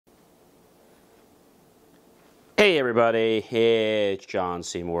Hey everybody, it's John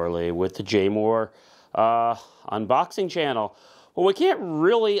C. Morley with the JMOR unboxing channel. Well, we can't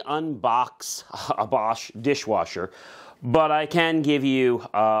really unbox a BOSCH dishwasher, but I can give you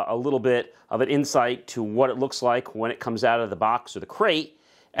a little bit of an insight to what it looks like when it comes out of the box or the crate,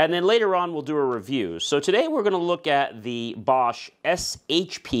 and then later on we'll do a review. So today we're going to look at the BOSCH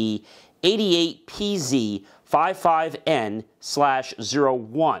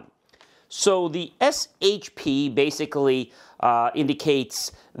SHP88PZ55N01. So the SHP basically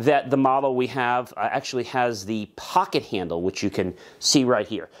indicates that the model we have actually has the pocket handle, which you can see right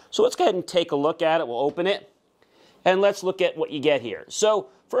here. So let's go ahead and take a look at it. We'll open it, and let's look at what you get here. So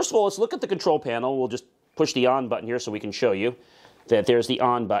first of all, let's look at the control panel. We'll just push the on button here so we can show you that there's the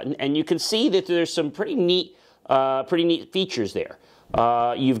on button. And you can see that there's some pretty neat features there.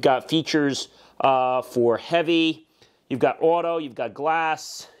 You've got features for heavy, you've got auto, you've got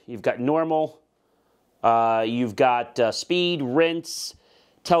glass, you've got normal, you've got speed, rinse,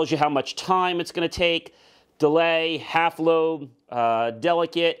 tells you how much time it's going to take, delay, half load,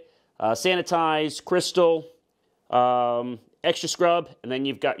 delicate, sanitize, crystal, extra scrub, and then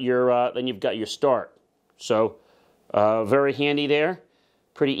you've got your start. So very handy there,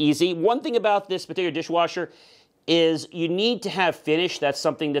 pretty easy. One thing about this particular dishwasher is you need to have finish. That's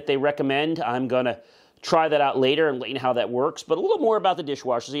something that they recommend. I'm going to try that out later and let you know how that works. But a little more about the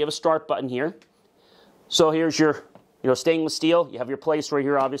dishwasher. So you have a start button here. So here's your stainless steel. You have your place right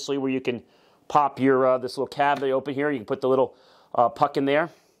here, obviously, where you can pop your this little cabinet open here. You can put the little puck in there.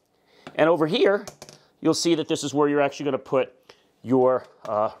 And over here, you'll see that this is where you're actually going to put your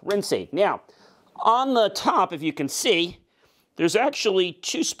rinse aid. Now, on the top, if you can see, there's actually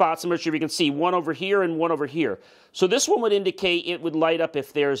two spots. I'm not sure if you can see, one over here and one over here. So this one would indicate it would light up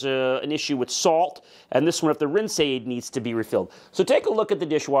if there's an issue with salt, and this one if the rinse aid needs to be refilled. So take a look at the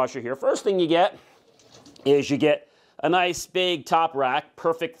dishwasher here. First thing you get is you get a nice big top rack,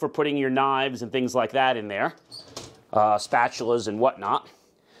 perfect for putting your knives and things like that in there, spatulas and whatnot.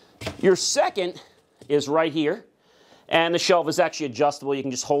 Your second is right here, and the shelf is actually adjustable. You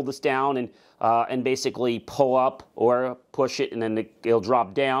can just hold this down and basically pull up or push it, and then it'll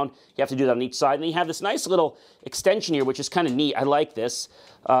drop down. You have to do that on each side. And then you have this nice little extension here, which is kind of neat. I like this.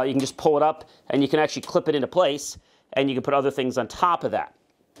 You can just pull it up, and you can actually clip it into place, and you can put other things on top of that.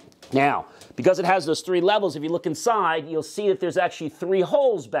 Now, because it has those three levels, if you look inside, you'll see that there's actually three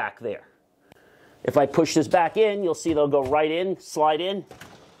holes back there. If I push this back in, you'll see they'll go right in, slide in,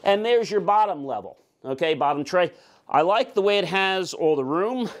 and there's your bottom level, okay, bottom tray. I like the way it has all the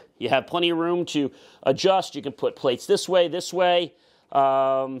room. You have plenty of room to adjust. You can put plates this way, this way.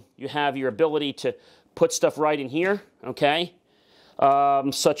 You have your ability to put stuff right in here, okay?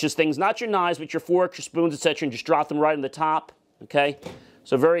 Such as things, not your knives, but your forks, your spoons, etc., and just drop them right on the top, okay?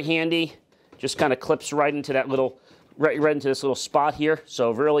 So very handy. Just kind of clips right into that little, right into this little spot here.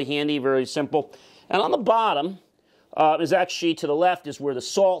 So really handy, very simple. And on the bottom is actually to the left is where the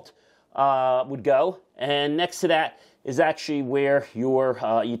salt would go, and next to that is actually where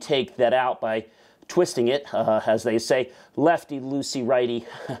you take that out by twisting it, as they say, lefty loosey, righty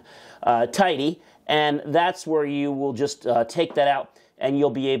tighty, and that's where you will just take that out, and you'll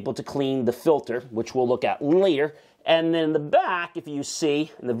be able to clean the filter, which we'll look at later. And then in the back, if you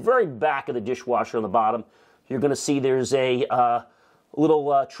see, in the very back of the dishwasher on the bottom, you're going to see there's a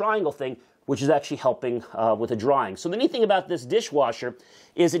little triangle thing, which is actually helping with the drying. So the neat thing about this dishwasher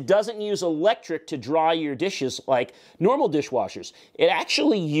is it doesn't use electric to dry your dishes like normal dishwashers. It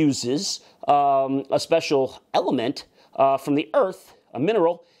actually uses a special element from the earth, a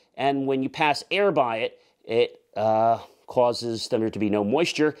mineral, and when you pass air by it, it causes there to be no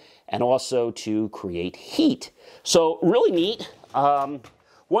moisture and also to create heat. So really neat.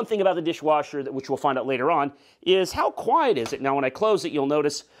 One thing about the dishwasher, which we'll find out later on, is how quiet is it. Now when I close it, you'll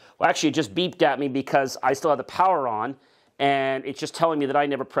notice, well, actually it just beeped at me because I still have the power on, and it's just telling me that I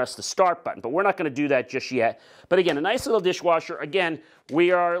never pressed the start button. But we're not going to do that just yet. But again, a nice little dishwasher. Again,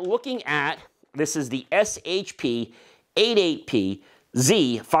 we are looking at, this is the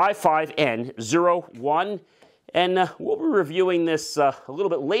SHP88PZ55N01, and we'll be reviewing this a little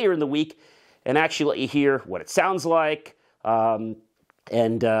bit later in the week and actually let you hear what it sounds like, and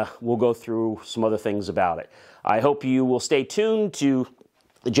we'll go through some other things about it. I hope you will stay tuned to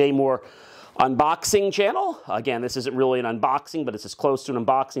the JMOR unboxing channel. Again, this isn't really an unboxing, but it's as close to an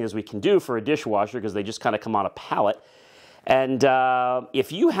unboxing as we can do for a dishwasher because they just kind of come on a pallet. And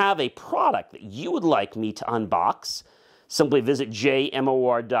if you have a product that you would like me to unbox, simply visit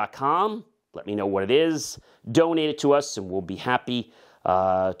JMOR.com. Let me know what it is. Donate it to us, and we'll be happy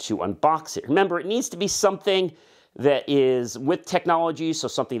to unbox it. Remember, it needs to be something that is with technology, so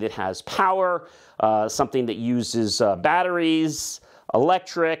something that has power, something that uses batteries,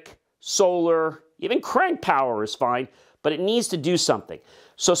 electric, solar, even crank power is fine, but it needs to do something.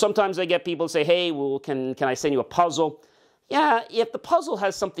 So sometimes I get people say, hey, well, can I send you a puzzle? Yeah, if the puzzle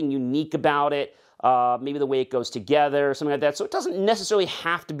has something unique about it, maybe the way it goes together, something like that. So it doesn't necessarily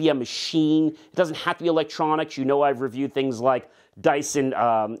have to be a machine. It doesn't have to be electronics. You know, I've reviewed things like Dyson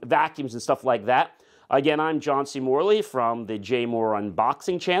vacuums and stuff like that. Again, I'm John C. Morley from the JMOR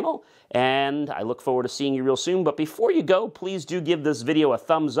Unboxing channel, and I look forward to seeing you real soon. But before you go, please do give this video a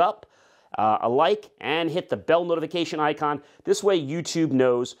thumbs up, a like, and hit the bell notification icon. This way YouTube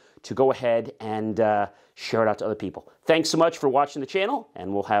knows to go ahead and share it out to other people. Thanks so much for watching the channel,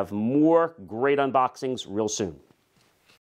 and we'll have more great unboxings real soon.